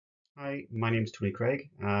Hi, my name is Tony Craig.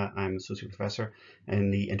 I'm Associate Professor in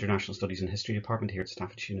the International Studies and History Department here at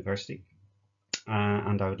Staffordshire University.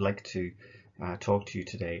 And I would like to talk to you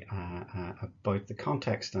today about the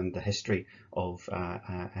context and the history of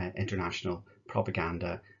international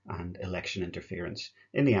propaganda and election interference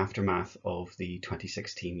in the aftermath of the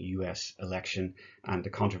 2016 US election and the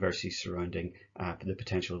controversy surrounding the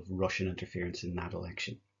potential of Russian interference in that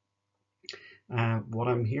election. What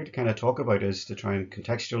I'm here to kind of talk about is to try and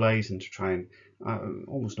contextualize and to try and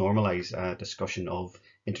almost normalize discussion of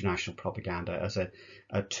international propaganda as a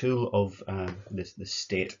tool of the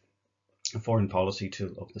state, a foreign policy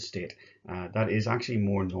tool of the state that is actually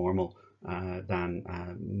more normal than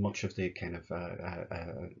much of the kind of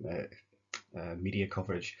media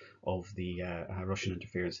coverage of the Russian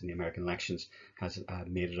interference in the American elections has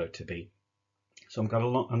made it out to be. So I've got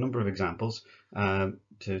a number of examples to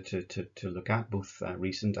look at, both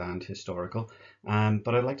recent and historical.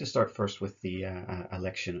 But I'd like to start first with the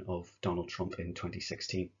election of Donald Trump in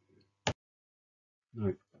 2016.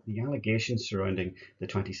 Now, the allegations surrounding the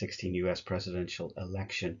 2016 US presidential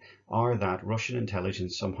election are that Russian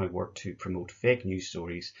intelligence somehow worked to promote fake news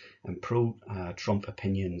stories and pro-Trump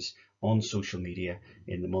opinions on social media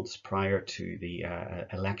in the months prior to the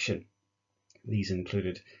election. These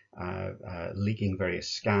included leaking various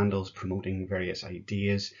scandals, promoting various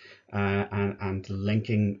ideas, and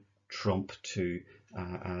linking Trump to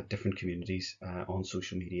different communities on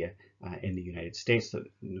social media in the United States,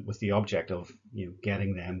 with the object of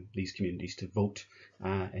getting these communities to vote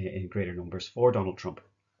in greater numbers for Donald Trump.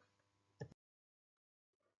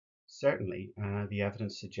 Certainly, the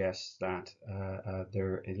evidence suggests that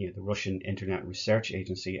the Russian Internet Research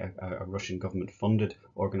Agency, a Russian government-funded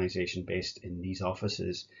organization based in these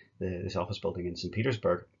offices, this office building in St.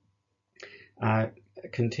 Petersburg, has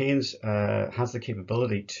the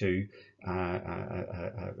capability to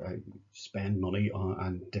spend money on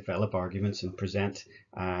and develop arguments and present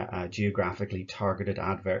geographically targeted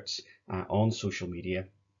adverts on social media,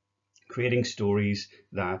 creating stories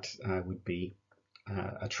that would be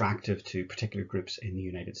attractive to particular groups in the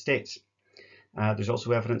United States. There's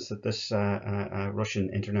also evidence that this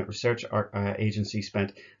Russian Internet Research Agency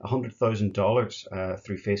spent $100,000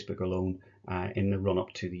 through Facebook alone in the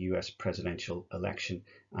run-up to the US presidential election,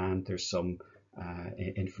 and there's some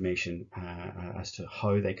information as to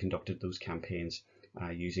how they conducted those campaigns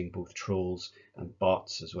using both trolls and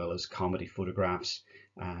bots, as well as comedy photographs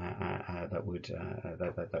that would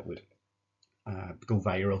go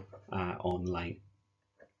viral online.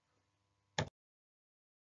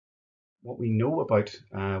 What we know about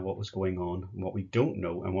what was going on, what we don't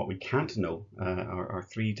know, and what we can't know are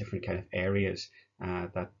three different kind of areas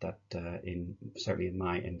certainly in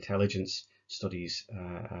my intelligence studies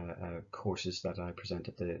courses that I present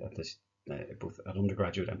at this both at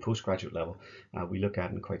undergraduate and postgraduate level, we look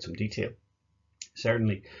at in quite some detail.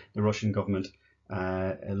 Certainly, the Russian government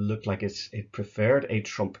looked like it preferred a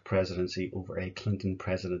Trump presidency over a Clinton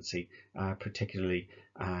presidency, particularly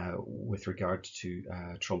with regard to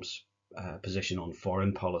Trump's position on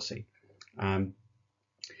foreign policy. And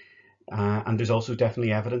there's also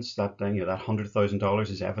definitely evidence that that $100,000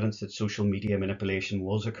 is evidence that social media manipulation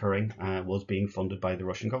was occurring, was being funded by the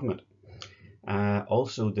Russian government.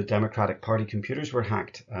 Also, the Democratic Party computers were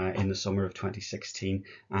hacked in the summer of 2016,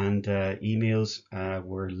 and emails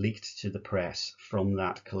were leaked to the press from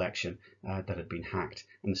that collection that had been hacked.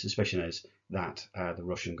 And the suspicion is that the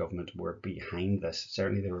Russian government were behind this.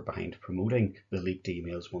 Certainly, they were behind promoting the leaked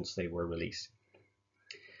emails once they were released.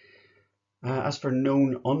 As for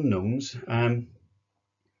known unknowns,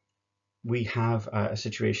 we have a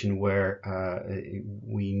situation where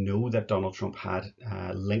we know that Donald Trump had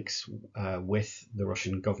links with the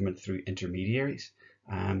Russian government through intermediaries.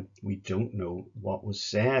 We don't know what was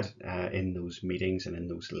said in those meetings and in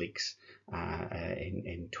those leaks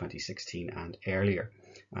in 2016 and earlier.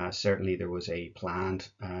 Certainly there was a planned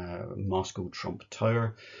Moscow Trump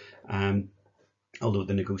Tower, although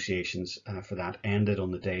the negotiations for that ended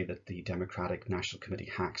on the day that the Democratic National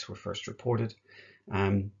Committee hacks were first reported.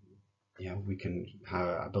 We can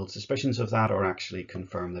build suspicions of that, or actually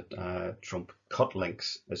confirm that Trump cut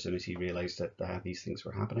links as soon as he realized that these things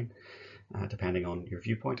were happening, depending on your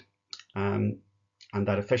viewpoint. And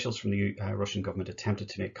that officials from the Russian government attempted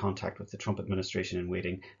to make contact with the Trump administration in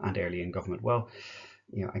waiting and early in government. Well,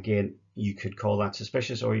 again, you could call that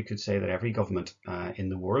suspicious, or you could say that every government in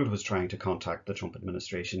the world was trying to contact the Trump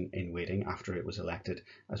administration in waiting after it was elected,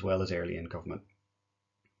 as well as early in government.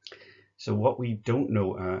 So what we don't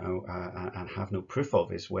know and have no proof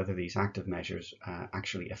of is whether these active measures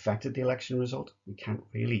actually affected the election result. We can't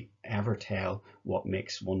really ever tell what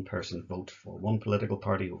makes one person vote for one political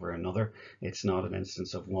party over another. It's not an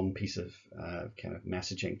instance of one piece of kind of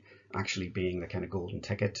messaging actually being the kind of golden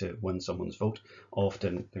ticket to win someone's vote.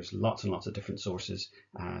 Often there's lots and lots of different sources.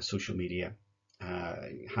 Social media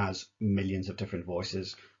has millions of different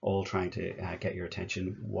voices all trying to get your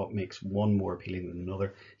attention. What makes one more appealing than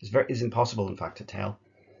another is impossible, in fact, to tell.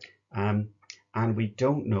 And we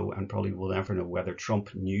don't know, and probably will never know, whether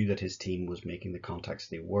Trump knew that his team was making the contacts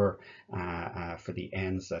they were for the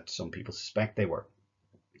ends that some people suspect they were.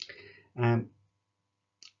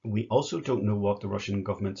 We also don't know what the Russian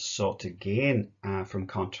government sought to gain from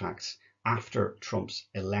contacts after Trump's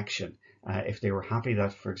election. If they were happy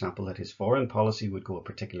that, for example, that his foreign policy would go a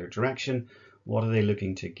particular direction, what are they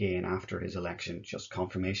looking to gain after his election? Just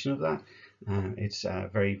confirmation of that? It's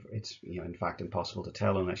in fact impossible to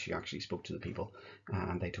tell unless you actually spoke to the people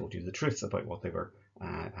and they told you the truth about what they were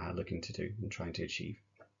looking to do and trying to achieve.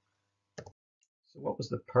 So what was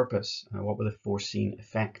the purpose? What were the foreseen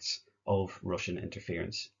effects of Russian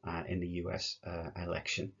interference in the US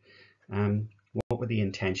election? What were the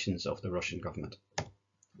intentions of the Russian government?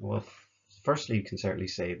 Well, firstly, you can certainly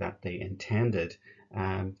say that they intended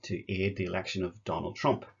to aid the election of Donald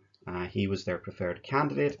Trump. He was their preferred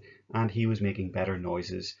candidate, and he was making better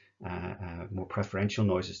noises, more preferential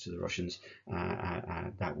noises to the Russians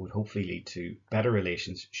that would hopefully lead to better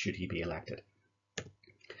relations should he be elected.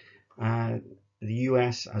 The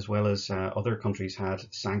US, as well as other countries, had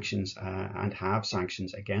sanctions and have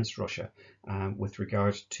sanctions against Russia with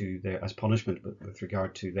regard to as punishment with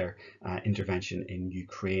regard to their intervention in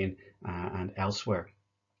Ukraine and elsewhere.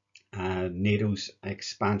 NATO's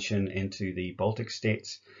expansion into the Baltic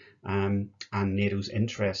states and NATO's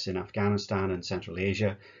interests in Afghanistan and Central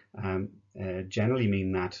Asia generally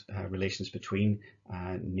mean that relations between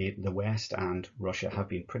the West and Russia have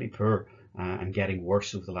been pretty poor and getting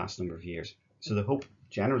worse over the last number of years. So the hope,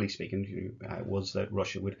 generally speaking, was that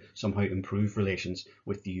Russia would somehow improve relations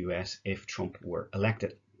with the US if Trump were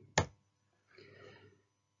elected.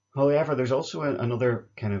 However, there's also another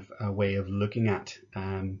kind of way of looking at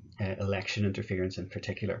election interference in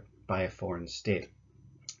particular by a foreign state,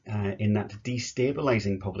 in that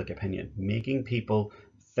destabilizing public opinion, making people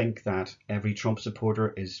think that every Trump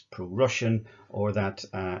supporter is pro-Russian, or that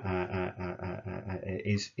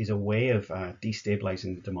is a way of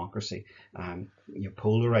destabilizing democracy,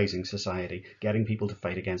 polarizing society, getting people to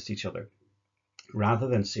fight against each other, rather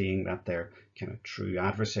than seeing that their kind of true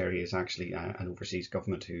adversary is actually an overseas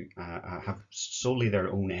government who have solely their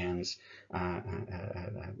own ends and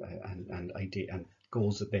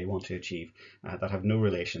goals that they want to achieve that have no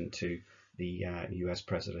relation to the US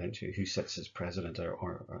president who sits as president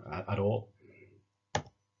or at all.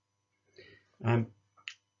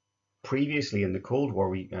 Previously in the Cold War,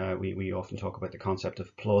 we often talk about the concept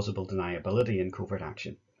of plausible deniability in covert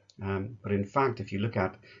action. But in fact, if you look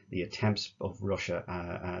at the attempts of Russia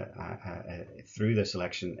through this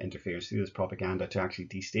election interference, through this propaganda to actually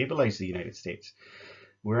destabilize the United States,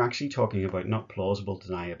 we're actually talking about not plausible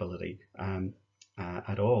deniability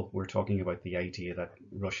at all. We're talking about the idea that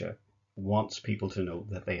Russia wants people to know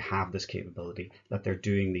that they have this capability, that they're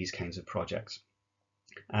doing these kinds of projects,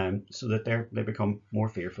 so that they become more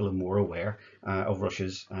fearful and more aware of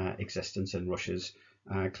Russia's existence and Russia's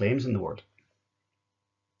claims in the world.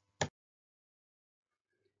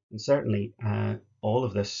 And certainly all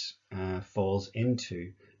of this falls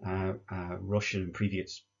into Russian and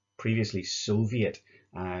previously Soviet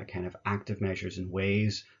kind of active measures and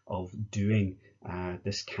ways of doing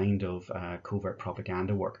this kind of covert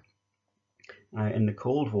propaganda work. In the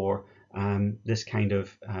Cold War, this kind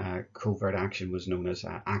of covert action was known as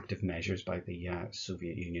active measures by the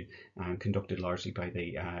Soviet Union, conducted largely by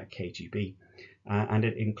the KGB. And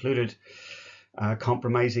it included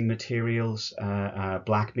compromising materials,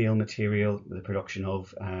 blackmail material, the production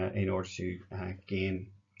of in order to gain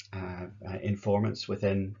informants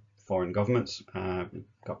within foreign governments.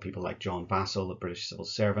 Got people like John Bassel, a British civil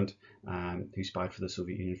servant, who spied for the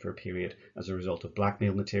Soviet Union for a period as a result of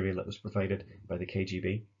blackmail material that was provided by the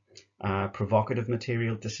KGB. Provocative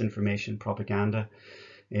material, disinformation, propaganda.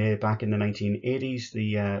 Back in the 1980s,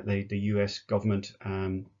 the US government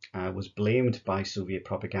was blamed by Soviet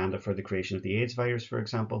propaganda for the creation of the AIDS virus, for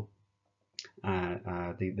example.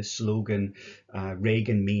 The slogan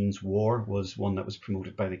Reagan means war was one that was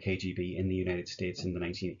promoted by the KGB in the United States in the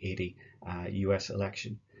 1980 US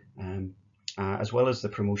election. as well as the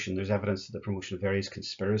promotion, there's evidence that the promotion of various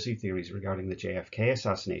conspiracy theories regarding the JFK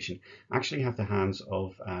assassination actually have the hands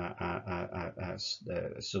of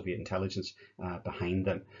the Soviet intelligence behind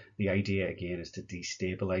them. The idea, again, is to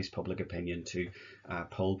destabilize public opinion, to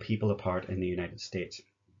pull people apart in the United States,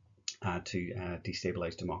 to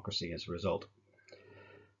destabilize democracy as a result.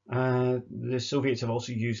 The Soviets have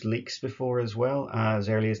also used leaks before as well, as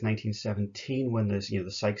early as 1917, when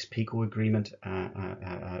the Sykes-Picot Agreement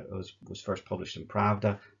was first published in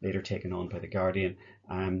Pravda, later taken on by the Guardian,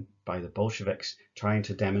 by the Bolsheviks, trying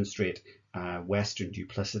to demonstrate Western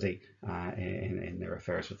duplicity in their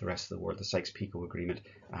affairs with the rest of the world. The Sykes-Picot Agreement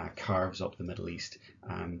carves up the Middle East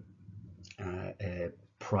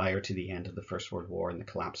prior to the end of the First World War and the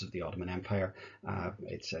collapse of the Ottoman Empire.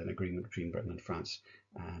 It's an agreement between Britain and France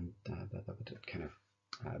that would kind of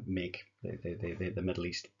make the Middle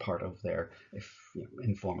East part of their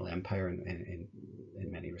informal empire in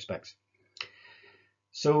many respects.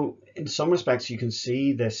 So in some respects you can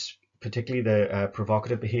see this, particularly the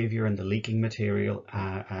provocative behavior and the leaking material,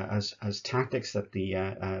 as tactics that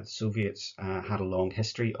the Soviets had a long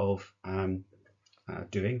history of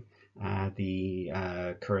doing.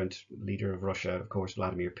 The current leader of Russia, of course,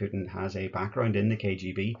 Vladimir Putin, has a background in the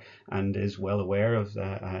KGB and is well aware of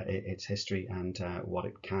its history and what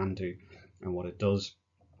it can do and what it does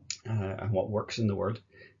and what works in the world.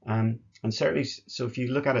 And certainly, so if you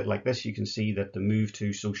look at it like this, you can see that the move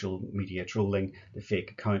to social media trolling, the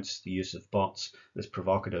fake accounts, the use of bots, this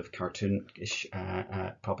provocative cartoonish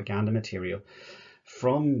propaganda material,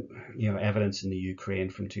 from evidence in the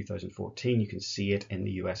Ukraine from 2014, you can see it in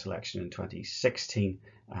the US election in 2016,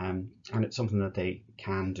 and it's something that they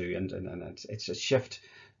can do, and it's a shift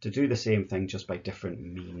to do the same thing just by different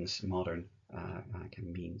means, modern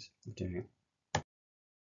means of doing it.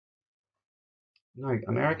 Now,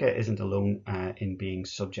 America isn't alone in being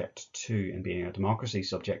subject to, and being a democracy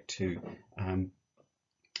subject to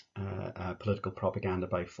political propaganda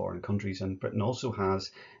by foreign countries, and Britain also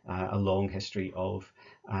has a long history of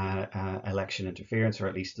election interference, or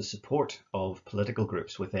at least the support of political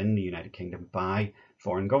groups within the United Kingdom by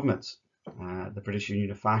foreign governments. The British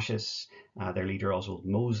Union of Fascists, their leader Oswald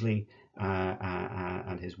Mosley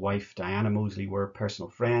and his wife Diana Mosley were personal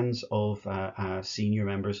friends of senior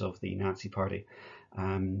members of the Nazi Party.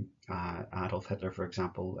 Adolf Hitler, for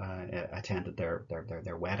example, attended their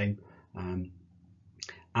wedding.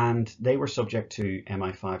 And they were subject to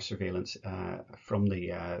MI5 surveillance from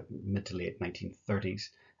the mid to late 1930s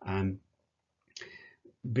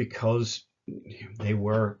because they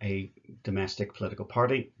were a domestic political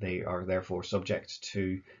party. They are therefore subject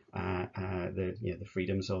to the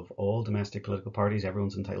freedoms of all domestic political parties.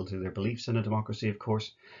 Everyone's entitled to their beliefs in a democracy, of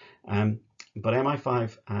course. But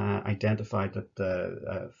MI5 identified that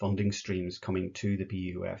the funding streams coming to the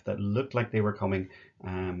BUF that looked like they were coming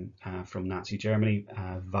from Nazi Germany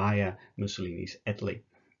via Mussolini's Italy.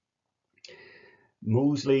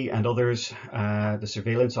 Mosley and others, the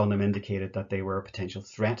surveillance on them indicated that they were a potential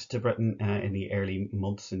threat to Britain in the early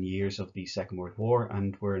months and years of the Second World War,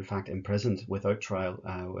 and were in fact imprisoned without trial,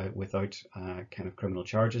 without kind of criminal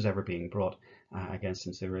charges ever being brought against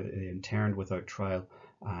them. So they were interned without trial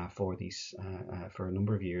for a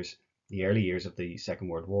number of years, the early years of the Second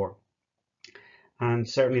World War. And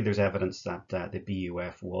certainly there's evidence that the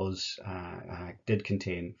BUF did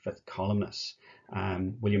contain fifth columnists.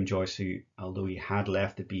 William Joyce, who, although he had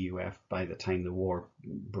left the BUF by the time the war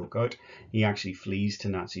broke out, he actually flees to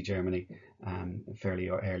Nazi Germany fairly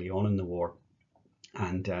early on in the war,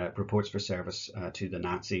 and reports for service to the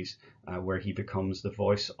Nazis, where he becomes the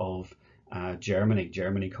voice of Germany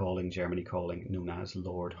calling, known as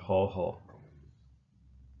Lord Haw Haw.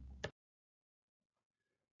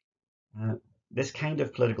 This kind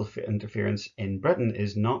of political interference in Britain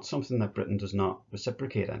is not something that Britain does not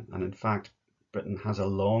reciprocate in, and in fact Britain has a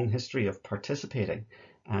long history of participating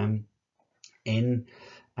in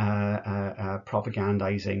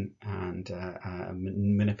propagandizing and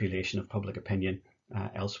manipulation of public opinion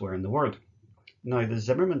elsewhere in the world. Now, the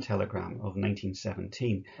Zimmermann telegram of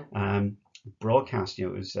 1917 broadcast,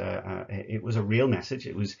 it was a real message.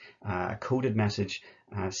 It was a coded message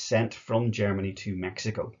sent from Germany to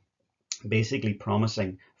Mexico, basically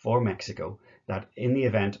promising for Mexico that in the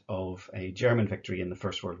event of a German victory in the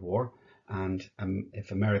First World War, and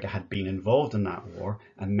if America had been involved in that war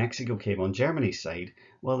and Mexico came on Germany's side,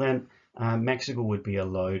 well then Mexico would be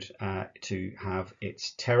allowed to have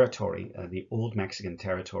its territory, the old Mexican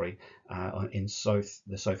territory in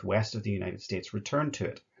the southwest of the United States, returned to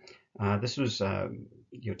it. This was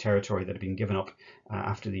territory that had been given up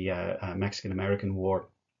after the Mexican-American War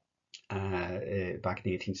back in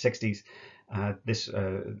the 1860s, This,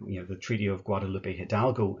 the Treaty of Guadalupe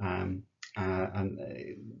Hidalgo, and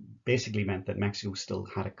basically meant that Mexico still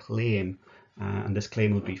had a claim, and this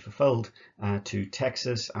claim would be fulfilled to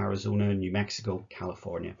Texas, Arizona, New Mexico,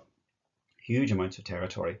 California. Huge amounts of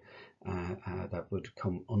territory that would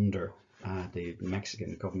come under the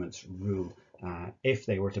Mexican government's rule if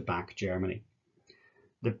they were to back Germany.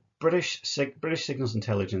 The British Signals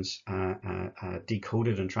Intelligence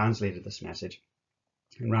decoded and translated this message,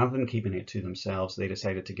 and rather than keeping it to themselves, they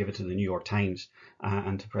decided to give it to the New York Times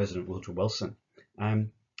and to President Woodrow Wilson.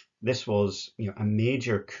 This was, a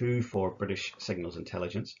major coup for British Signals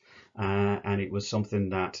Intelligence, and it was something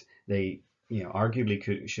that they,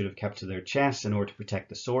 arguably should have kept to their chests in order to protect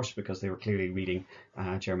the source, because they were clearly reading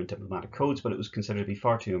German diplomatic codes, but it was considered to be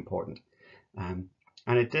far too important.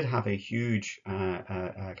 And it did have a huge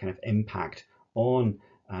kind of impact on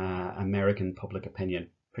American public opinion,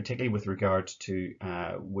 particularly with regard to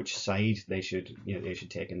which side they should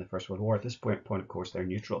take in the First World War. At this point, of course, they're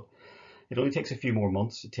neutral. It only takes a few more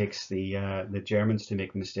months. It takes the Germans to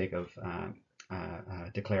make the mistake of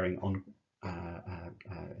declaring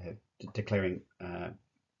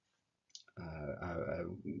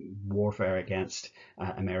warfare against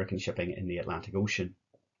American shipping in the Atlantic Ocean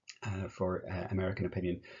for American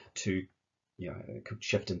opinion to could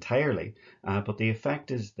shift entirely, but the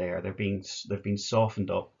effect is there. They've been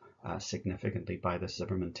softened up significantly by the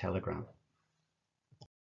Zimmermann telegram.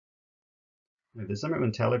 Now, the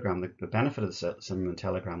Zimmermann telegram, the benefit of the Zimmermann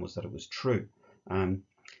telegram was that it was true.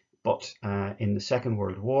 But in the Second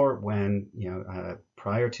World War, when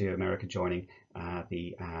prior to America joining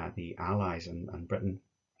the Allies and Britain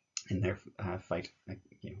in their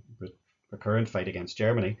recurrent fight against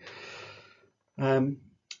Germany,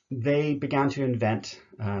 they began to invent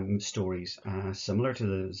stories similar to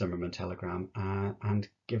the Zimmermann telegram and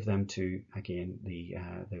give them to, again,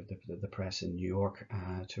 the press in New York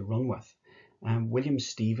to run with. William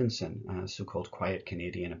Stevenson, so-called quiet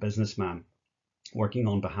Canadian, a businessman working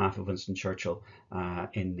on behalf of Winston Churchill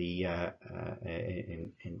in the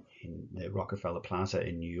Rockefeller Plaza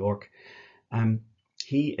in New York,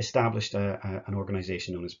 he established an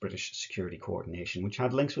organization known as British Security Coordination, which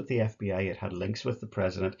had links with the FBI, it had links with the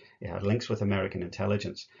president, it had links with American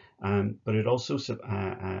intelligence, but it also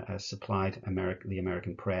supplied the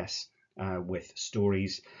American press with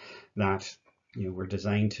stories that were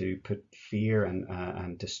designed to put fear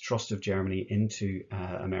and distrust of Germany into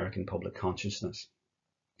American public consciousness.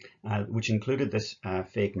 Which included this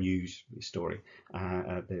fake news story,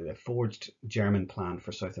 the forged German plan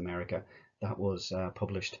for South America that was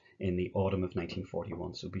published in the autumn of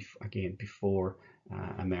 1941. So again, before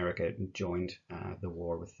America joined the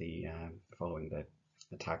war with following the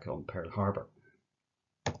attack on Pearl Harbor.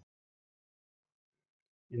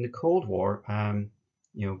 In the Cold War,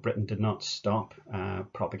 Britain did not stop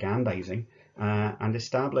propagandizing and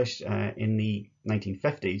established in the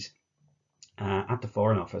 1950s at the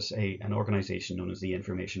Foreign Office an organization known as the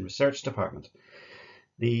Information Research Department.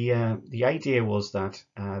 The idea was that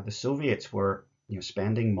the Soviets were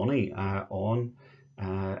spending money on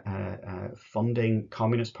funding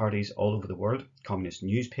communist parties all over the world, communist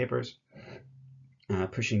newspapers,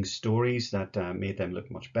 pushing stories that made them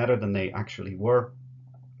look much better than they actually were,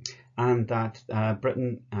 and that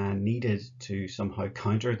Britain needed to somehow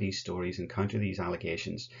counter these stories and counter these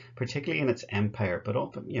allegations, particularly in its empire, but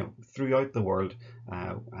often throughout the world,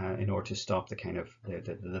 in order to stop the kind of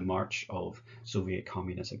the march of Soviet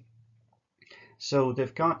communism. So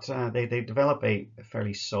they've got they develop a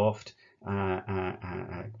fairly soft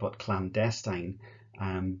but clandestine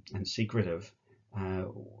and secretive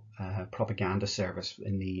propaganda service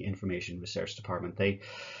in the Information Research Department. They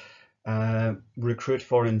recruit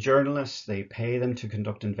foreign journalists, they pay them to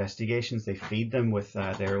conduct investigations, they feed them with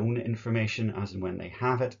their own information as and when they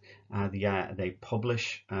have it. They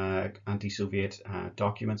publish anti-Soviet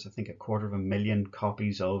documents. I think 250,000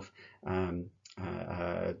 copies of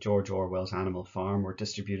George Orwell's Animal Farm were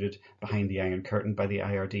distributed behind the Iron Curtain by the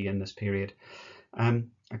IRD in this period.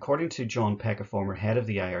 According to John Peck, a former head of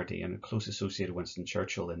the IRD and a close associate of Winston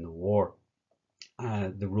Churchill in the war,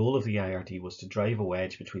 the role of the IRD was to drive a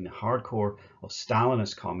wedge between the hardcore of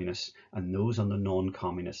Stalinist communists and those on the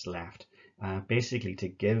non-communist left, basically to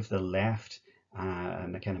give the left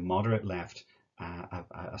and the kind of moderate left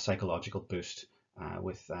a psychological boost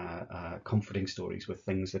with comforting stories, with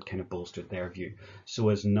things that kind of bolstered their view, so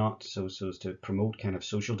as to promote kind of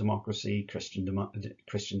social democracy, Christian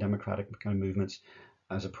democratic kind of movements,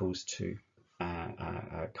 as opposed to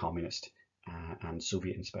communist and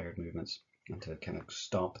Soviet-inspired movements, and to kind of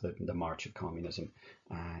stop the march of communism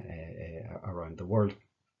around the world.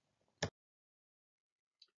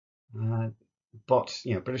 But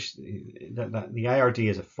British the IRD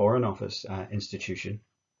is a Foreign Office institution.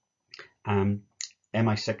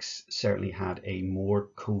 MI6 certainly had a more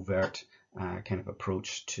covert kind of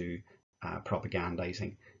approach to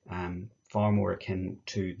propagandizing, far more akin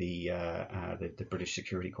to the British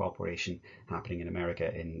security cooperation happening in America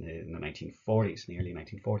in the 1940s, in the early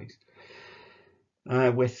 1940s.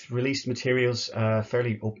 With released materials,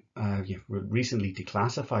 fairly recently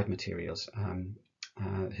declassified materials,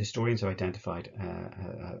 historians have identified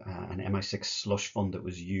an MI6 slush fund that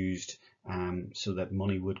was used so that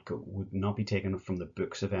money would not be taken from the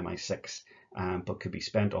books of MI6, but could be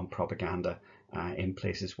spent on propaganda in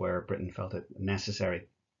places where Britain felt it necessary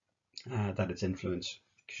that its influence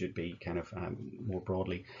should be kind of more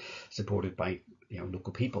broadly supported by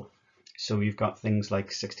local people. So you've got things like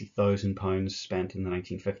 £60,000 spent in the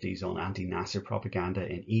 1950s on anti-Nasser propaganda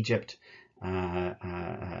in Egypt.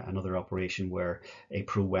 Another operation where a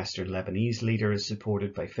pro-Western Lebanese leader is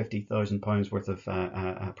supported by £50,000 worth of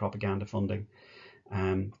propaganda funding.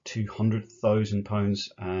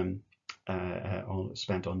 £200,000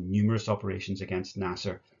 spent on numerous operations against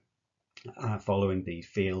Nasser following the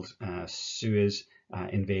failed Suez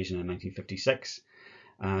invasion in 1956.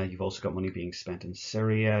 You've also got money being spent in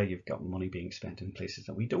Syria. You've got money being spent in places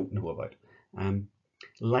that we don't know about.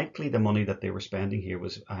 Likely the money that they were spending here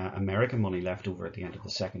was American money left over at the end of the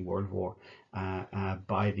Second World War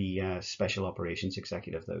by the Special Operations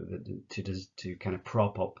Executive to kind of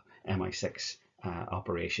prop up MI6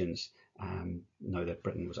 operations now that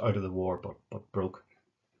Britain was out of the war but broke.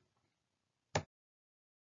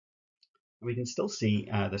 We can still see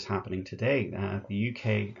this happening today. The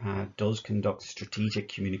UK does conduct strategic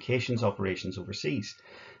communications operations overseas.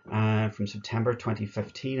 From September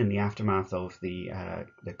 2015, in the aftermath of the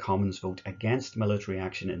Commons vote against military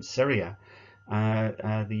action in Syria,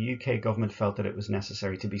 the UK government felt that it was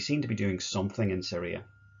necessary to be seen to be doing something in Syria.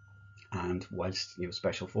 And whilst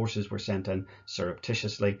special forces were sent in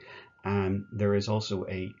surreptitiously, there is also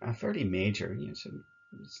a fairly major,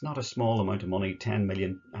 it's not a small amount of money, £10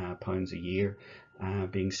 million a year,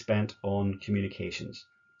 being spent on communications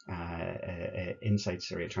inside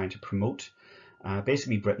Syria, trying to promote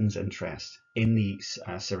basically Britain's interest in the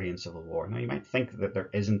Syrian civil war. Now, you might think that there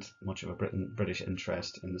isn't much of a British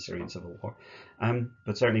interest in the Syrian civil war,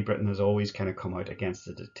 but certainly Britain has always kind of come out against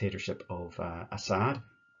the dictatorship of Assad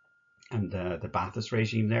and the Ba'athist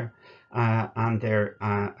regime there, and they're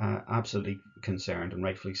absolutely concerned, and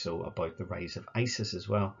rightfully so, about the rise of ISIS as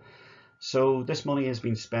well. So this money has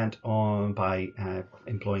been spent on by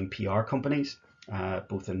employing PR companies,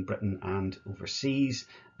 both in Britain and overseas,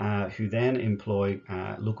 who then employ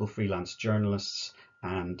local freelance journalists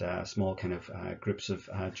and small kind of groups of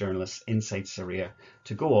journalists inside Syria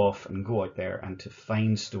to go off and go out there and to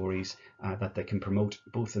find stories that they can promote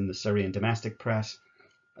both in the Syrian domestic press,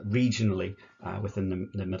 regionally within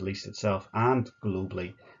the Middle East itself, and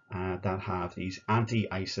globally, that have these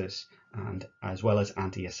anti-ISIS and as well as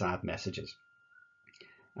anti-Assad messages.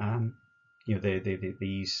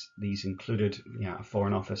 These included a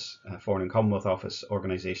Foreign and Commonwealth Office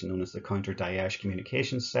organisation known as the Counter-Daesh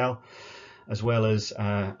Communications Cell, as well as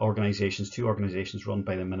two organisations run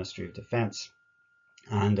by the Ministry of Defence,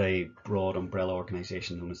 and a broad umbrella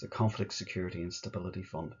organisation known as the Conflict Security and Stability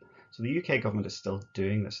Fund. So the UK government is still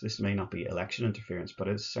doing this. This may not be election interference, but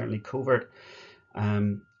it's certainly covert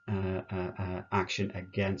action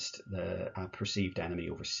against the perceived enemy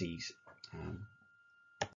overseas.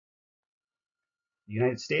 The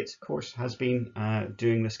United States, of course, has been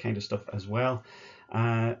doing this kind of stuff as well.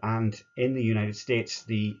 And in the United States,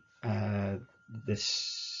 this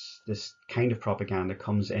kind of propaganda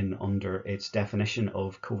comes in under its definition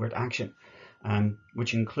of covert action,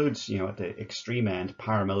 which includes, at the extreme end,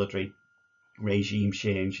 paramilitary, regime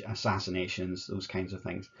change, assassinations, those kinds of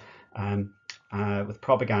things, with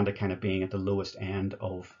propaganda kind of being at the lowest end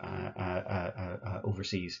of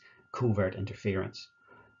overseas covert interference.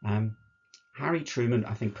 Harry Truman,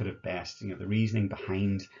 I think, put it best, the reasoning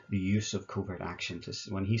behind the use of covert action,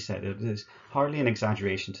 when he said it is hardly an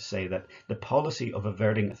exaggeration to say that the policy of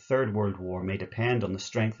averting a third world war may depend on the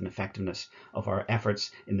strength and effectiveness of our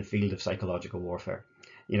efforts in the field of psychological warfare.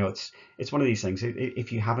 It's one of these things.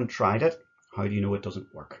 If you haven't tried it, how do you know it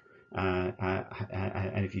doesn't work?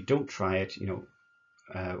 And if you don't try it,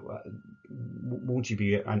 won't you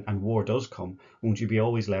be, and war does come, won't you be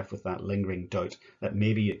always left with that lingering doubt that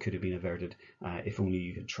maybe it could have been averted if only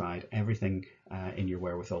you had tried everything in your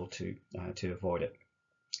wherewithal to avoid it.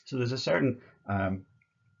 So there's a certain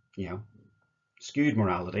skewed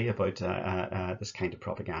morality about this kind of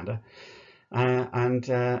propaganda. and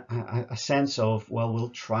a sense of, well, we'll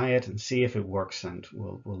try it and see if it works, and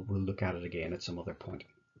we'll look at it again at some other point.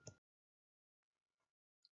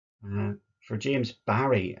 For James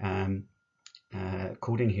Barry,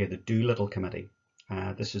 quoting here the Doolittle Committee,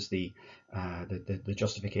 this is the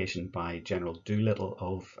justification by General Doolittle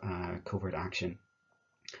of covert action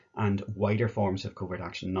and wider forms of covert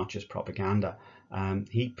action, not just propaganda.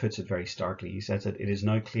 He puts it very starkly. He says that it is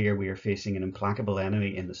now clear we are facing an implacable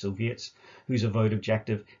enemy in the Soviets, whose avowed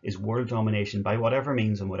objective is world domination by whatever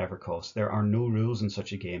means and whatever cost. There are no rules in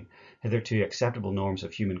such a game. Hitherto acceptable norms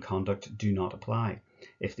of human conduct do not apply.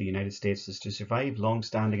 If the United States is to survive,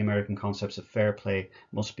 long-standing American concepts of fair play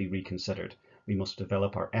must be reconsidered. We must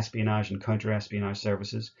develop our espionage and counter-espionage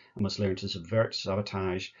services and must learn to subvert,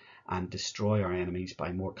 sabotage, and destroy our enemies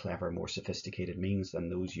by more clever, more sophisticated means than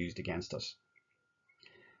those used against us.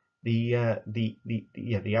 The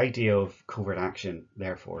idea of covert action,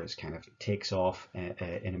 therefore, is kind of takes off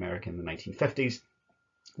in America in the 1950s,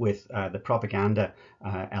 with the propaganda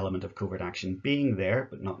element of covert action being there,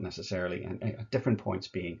 but not necessarily, and at different points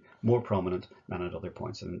being more prominent than at other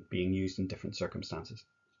points, and being used in different circumstances.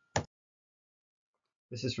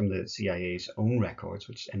 This is from the CIA's own records,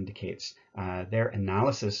 which indicates their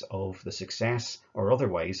analysis of the success or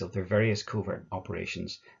otherwise of their various covert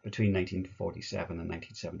operations between 1947 and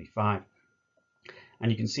 1975.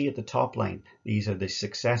 And you can see at the top line, these are the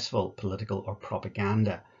successful political or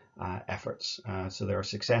propaganda efforts. So there are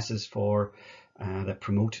successes for that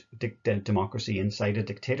promote democracy inside a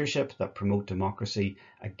dictatorship, that promote democracy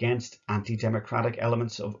against anti-democratic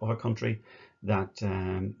elements of a country, that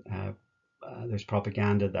there's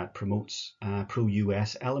propaganda that promotes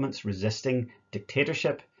pro-US elements resisting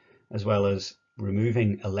dictatorship, as well as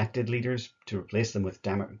removing elected leaders to replace them with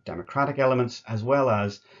democratic elements, as well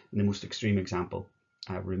as, in the most extreme example,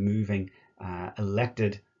 removing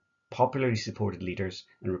elected, popularly supported leaders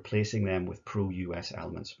and replacing them with pro-US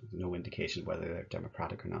elements, with no indication whether they're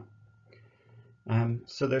democratic or not.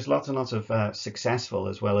 So there's lots and lots of successful,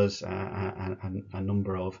 as well as a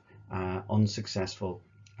number of unsuccessful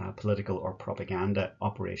political or propaganda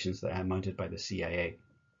operations that are mounted by the CIA.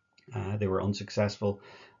 They were unsuccessful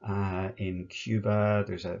in Cuba.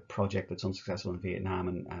 There's a project that's unsuccessful in Vietnam,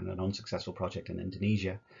 and an unsuccessful project in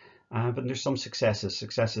Indonesia. But there's some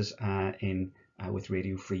successes in with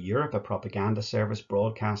Radio Free Europe, a propaganda service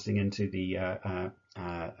broadcasting into the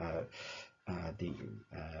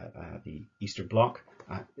Eastern Bloc.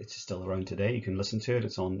 It's still around today. You can listen to it.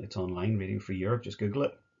 It's online. Radio Free Europe. Just Google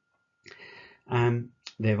it.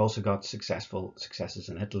 They've also got successes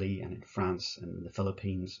in Italy and in France and in the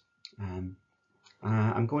Philippines.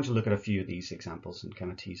 I'm going to look at a few of these examples and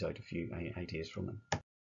kind of tease out a few ideas from them.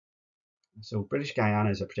 So British Guyana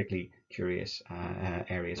is a particularly curious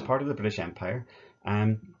area. It's part of the British Empire,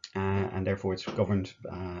 and therefore it's governed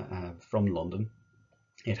from London.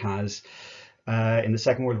 It has, in the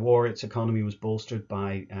Second World War, its economy was bolstered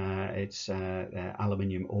by its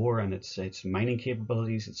aluminium ore and its mining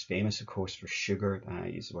capabilities. It's famous, of course, for sugar.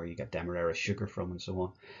 Is where you get Demerara sugar from, and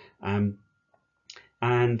so on.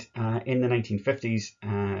 And in the 1950s,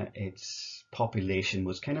 its population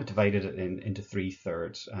was kind of divided into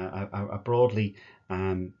three-thirds: a broadly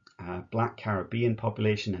Black Caribbean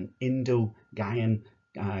population, an Indo-Guyanian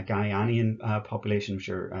population, which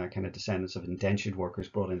are kind of descendants of indentured workers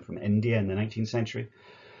brought in from India in the 19th century,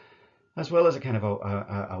 as well as a kind of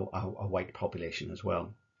a white population as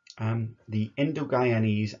well. The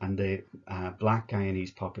Indo-Guyanese and the Black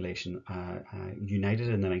Guyanese population united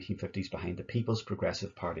in the 1950s behind the People's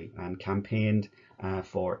Progressive Party and campaigned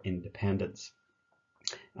for independence.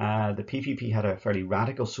 The PPP had a fairly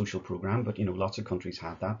radical social program, but lots of countries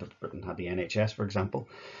had that. But Britain had the NHS, for example.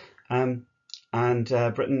 And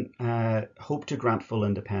Britain hoped to grant full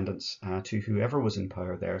independence to whoever was in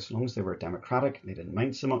power there, as long as they were democratic. They didn't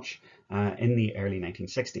mind so much in the early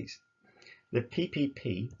 1960s. The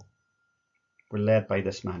PPP were led by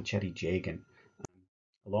this man, Chetty Jagan,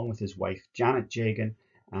 along with his wife, Janet Jagan,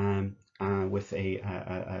 with a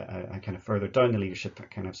kind of further down the leadership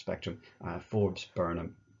kind of spectrum, Forbes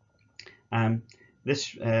Burnham.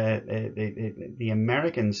 The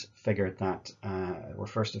Americans figured that, were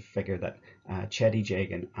first to figure that Chetty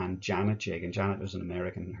Jagan and Janet Jagan, Janet was an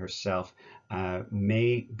American herself,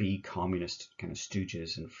 may be communist kind of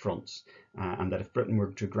stooges and fronts, and that if Britain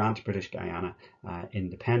were to grant British Guyana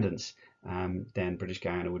independence, then British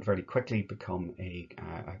Guyana would very quickly become a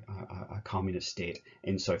communist state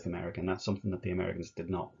in South America, and that's something that the Americans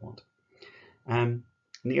did not want. In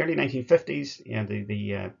the early 1950s,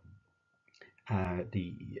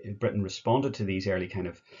 Britain responded to these early kind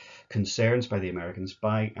of concerns by the Americans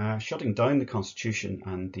by shutting down the Constitution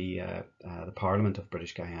and the Parliament of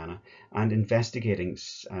British Guyana and investigating,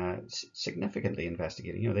 significantly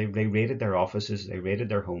investigating. You know, they raided their offices, they raided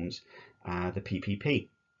their homes, the PPP.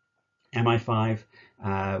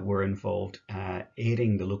 MI5 were involved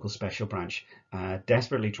aiding the local special branch,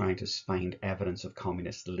 desperately trying to find evidence of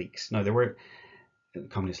communist leaks. Now, there were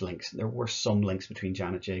communist links. There were some links between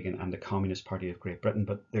Janet Jagan and the Communist Party of Great Britain,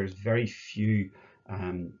 but there's very few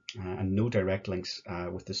and no direct links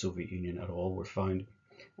with the Soviet Union at all were found.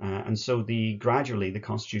 And so gradually the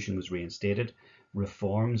constitution was reinstated,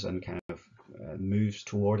 reforms and kind of moves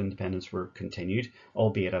toward independence were continued,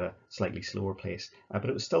 albeit at a slightly slower pace. But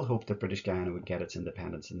it was still hoped that British Guyana would get its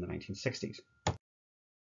independence in the 1960s.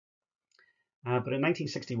 But in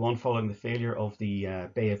 1961, following the failure of the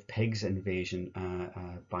Bay of Pigs invasion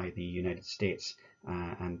by the United States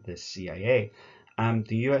and the CIA,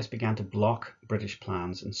 the US began to block British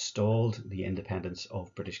plans and stalled the independence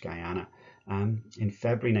of British Guyana. In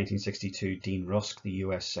February 1962, Dean Rusk, the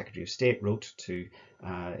US Secretary of State, wrote to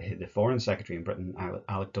the Foreign Secretary in Britain,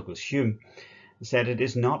 Alec Douglas Hume, and said, "It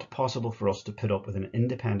is not possible for us to put up with an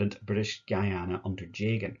independent British Guyana under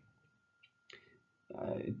Jagan."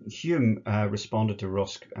 Hume replied to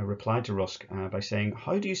Rusk by saying,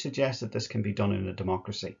 "How do you suggest that this can be done in a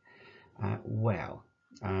democracy?"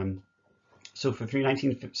 So through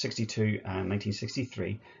 1962 and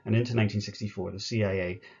 1963 and into 1964, the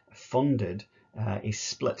CIA funded a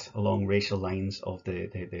split along racial lines of the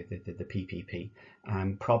PPP,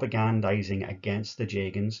 propagandizing against the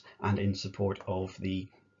Jagans and in support of the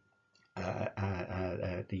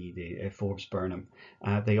Forbes Burnham.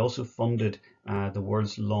 They also funded the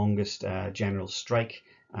world's longest general strike,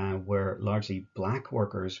 where largely black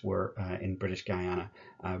workers were in British Guyana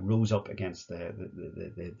rose up against the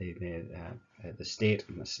state,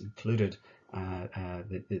 and this included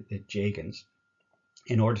the Jagans,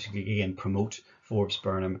 in order to again promote Forbes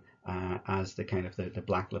Burnham as the kind of the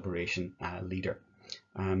black liberation leader.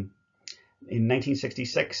 In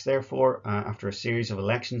 1966, therefore, after a series of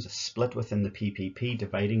elections, a split within the PPP,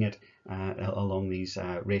 dividing it along these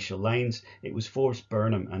racial lines, it was Forbes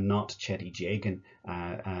Burnham and not Chetty Jagan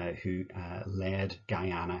who led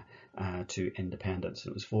Guyana to independence.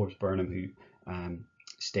 It was Forbes Burnham who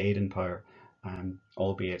stayed in power,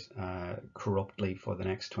 albeit corruptly, for the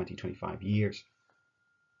next 20-25 years.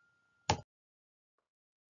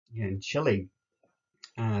 In Chile,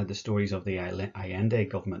 the stories of the Allende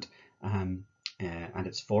government and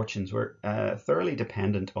its fortunes were thoroughly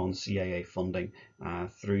dependent on CIA funding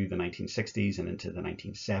through the 1960s and into the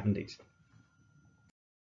 1970s.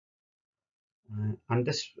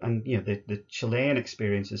 The Chilean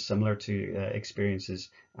experience is similar to experiences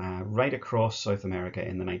right across South America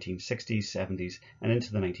in the 1960s, 70s, and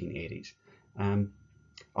into the 1980s.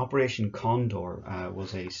 Operation Condor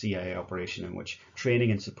was a CIA operation in which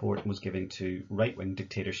training and support was given to right-wing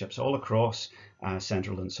dictatorships all across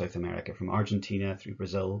Central and South America, from Argentina through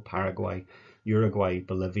Brazil, Paraguay, Uruguay,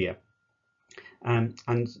 Bolivia. And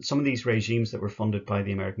some of these regimes that were funded by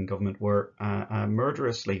the American government were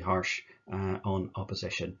murderously harsh on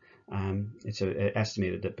opposition. It's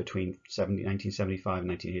estimated that between 1975 and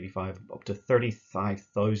 1985, up to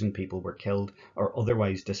 35,000 people were killed or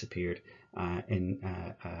otherwise disappeared in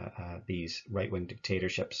these right-wing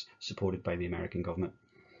dictatorships supported by the American government.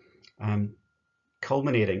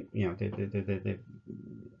 Culminating,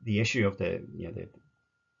 the issue of the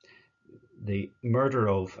murder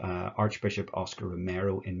of Archbishop Oscar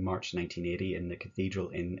Romero in March 1980 in the cathedral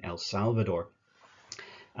in El Salvador,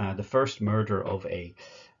 the first murder of a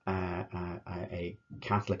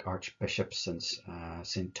Catholic archbishop since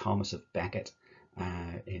St. Thomas of Becket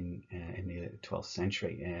in the 12th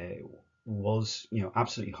century, was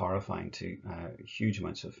absolutely horrifying to huge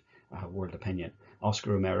amounts of world opinion.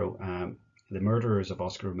 Oscar Romero, the murderers of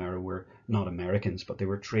Oscar Romero were not Americans, but they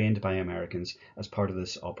were trained by Americans as part of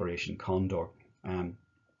this Operation Condor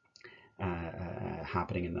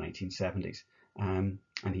happening in the 1970s. And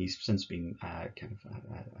he's since been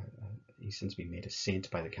made a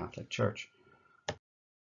saint by the Catholic Church. The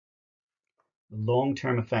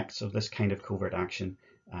long-term effects of this kind of covert action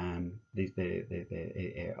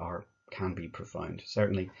can be profound.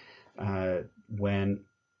 Certainly, when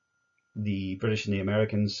the British and the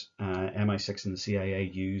Americans, MI6 and the CIA,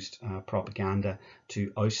 used propaganda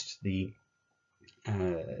to oust to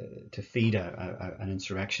feed an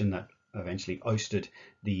insurrection that eventually ousted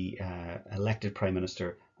the elected Prime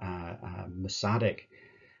Minister Mossadegh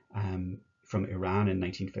from Iran in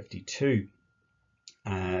 1952.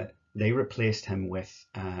 They replaced him with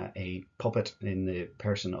a puppet in the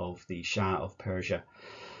person of the Shah of Persia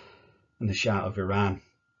and the Shah of Iran,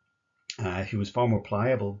 who was far more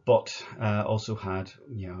pliable, but also had,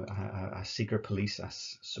 a secret police, a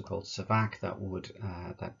so-called Savak, that would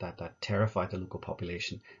that terrified the local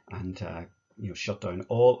population and shut down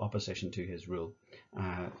all opposition to his rule.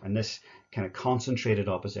 And this kind of concentrated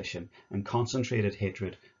opposition and concentrated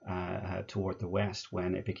hatred toward the West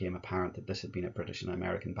when it became apparent that this had been a British and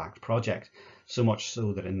American-backed project. So much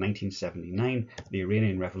so that in 1979, the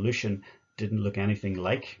Iranian Revolution didn't look anything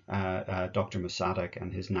like Dr. Mossadegh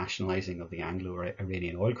and his nationalizing of the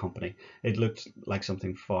Anglo-Iranian Oil Company. It looked like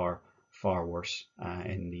something far, far worse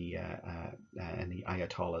in the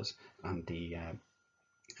Ayatollahs and the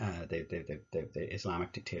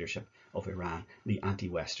Islamic dictatorship of Iran. The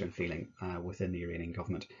anti-Western feeling within the Iranian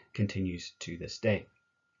government continues to this day.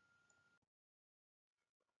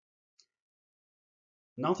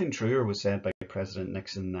 Nothing truer was said by President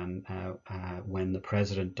Nixon than when the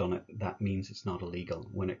president done it, that means it's not illegal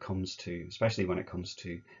when it comes to, especially when it comes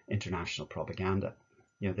to international propaganda.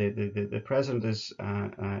 The president is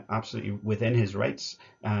absolutely within his rights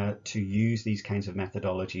to use these kinds of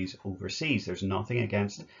methodologies overseas. There's nothing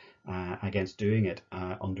against doing it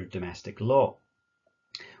under domestic law.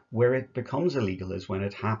 Where it becomes illegal is when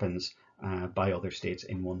it happens by other states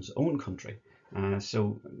in one's own country.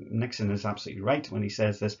 So Nixon is absolutely right when he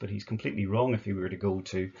says this, but he's completely wrong if he were to go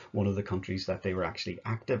to one of the countries that they were actually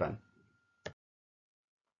active in.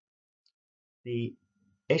 The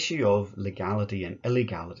issue of legality and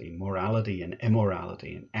illegality, morality and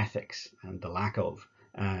immorality, and ethics and the lack of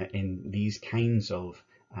in these kinds of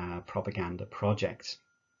propaganda projects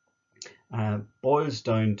boils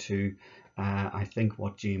down to I think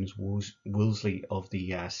what James Woolsey of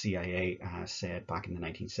the CIA said back in the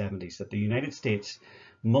 1970s, that the United States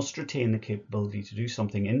must retain the capability to do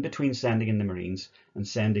something in between sending in the Marines and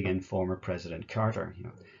sending in former President Carter.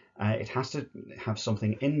 It has to have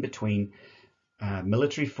something in between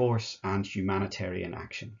military force and humanitarian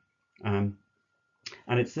action. And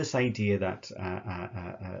it's this idea that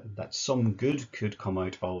that some good could come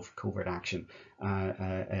out of covert action.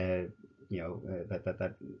 That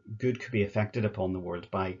good could be affected upon the world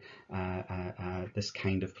by this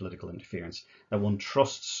kind of political interference, that one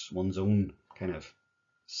trusts one's own kind of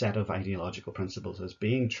set of ideological principles as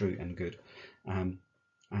being true and good,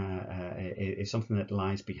 is something that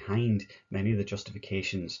lies behind many of the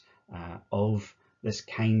justifications of this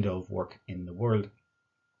kind of work in the world.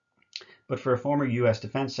 But for a former US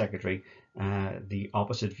Defense Secretary, the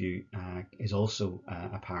opposite view is also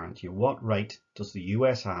apparent. What right does the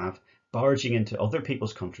US have barging into other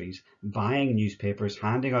people's countries, buying newspapers,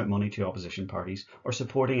 handing out money to opposition parties, or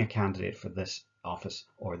supporting a candidate for this office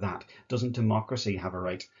or that? Doesn't democracy have a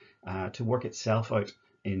right to work itself out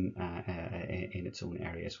in its own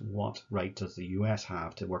areas? What right does the US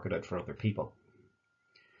have to work it out for other people?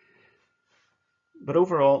 But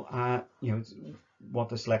overall, what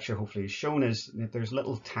this lecture hopefully has shown is that there's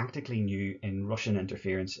little tactically new in Russian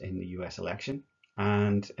interference in the US election.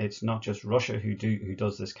 And it's not just Russia who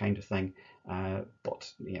does this kind of thing,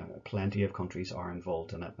 but plenty of countries are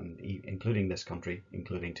involved in it, and including this country,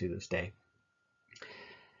 including to this day.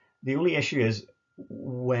 The only issue is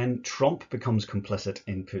when Trump becomes complicit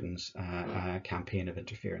in Putin's campaign of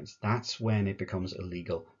interference. That's when it becomes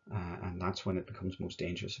illegal, and that's when it becomes most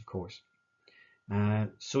dangerous, of course.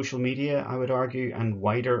 Social media, I would argue, and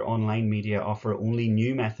wider online media offer only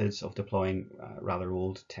new methods of deploying rather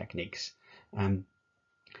old techniques.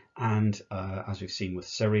 As we've seen with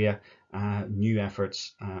Syria, new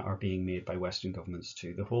efforts are being made by Western governments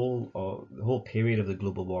to the whole period of the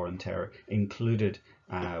global war on terror included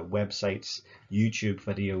websites, YouTube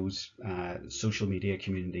videos, social media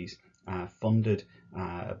communities funded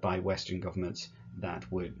by Western governments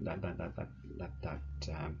that would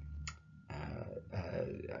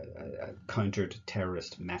countered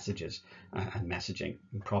terrorist messages and messaging,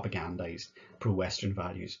 and propagandized pro-Western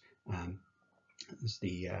values.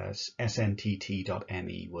 The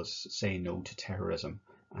SNTT.me was Say No to Terrorism.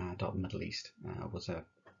 Middle East was a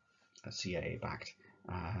CIA-backed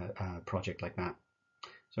project like that.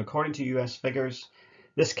 So according to US figures,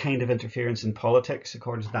 this kind of interference in politics,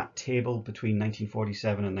 according to that table between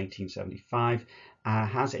 1947 and 1975,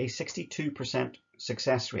 has a 62%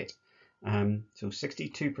 success rate. So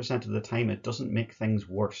 62% of the time it doesn't make things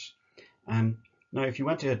worse. Now, if you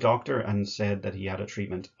went to a doctor and said that he had a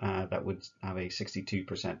treatment that would have a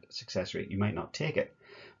 62% success rate, you might not take it.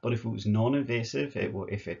 But if it was non-invasive,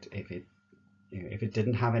 if it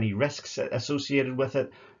didn't have any risks associated with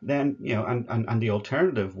it, then and the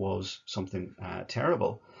alternative was something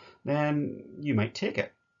terrible, then you might take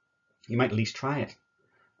it. you might at least try it.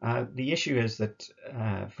 The issue is that,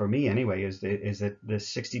 for me anyway, is that the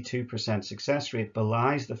 62% success rate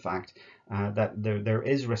belies the fact that there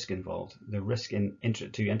is risk involved. The risk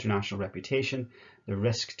to international reputation, the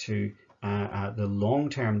risk to the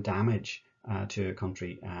long-term damage to a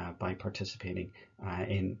country by participating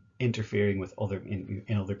in interfering with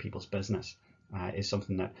in other people's business is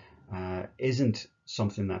something that isn't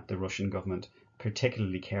something that the Russian government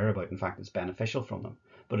particularly care about. In fact, it's beneficial from them,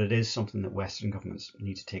 but it is something that Western governments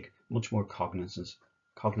need to take much more cognizance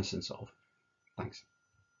of. Thanks.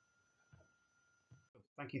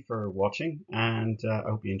 Thank you for watching, and I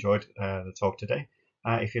hope you enjoyed the talk today.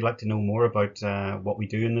 If you'd like to know more about what we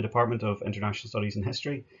do in the Department of International Studies and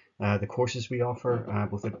History, the courses we offer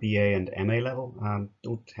both at BA and MA level,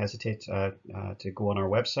 don't hesitate to go on our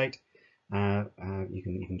website. You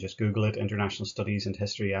can just Google it, International Studies and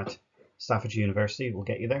History at Staffordshire University. We'll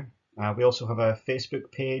get you there. We also have a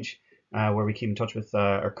Facebook page where we keep in touch with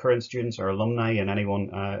our current students, our alumni, and anyone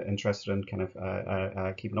interested in kind of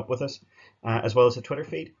keeping up with us, as well as a Twitter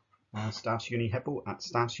feed. Staffs Uni Hippo at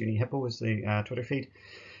Staffs Uni Hippo is the Twitter feed.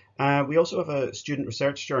 We also have a student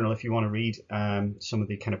research journal if you want to read some of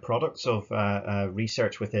the kind of products of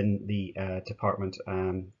research within the department.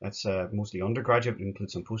 That's mostly undergraduate, it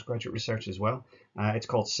includes some postgraduate research as well. It's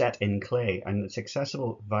called Set in Clay, and it's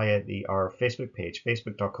accessible via our Facebook page,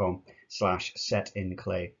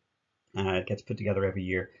 facebook.com/setinclay. It gets put together every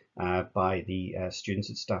year by the students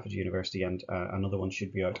at Staffordshire University, and another one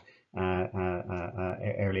should be out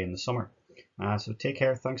early in the summer. So take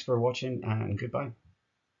care, thanks for watching, and goodbye.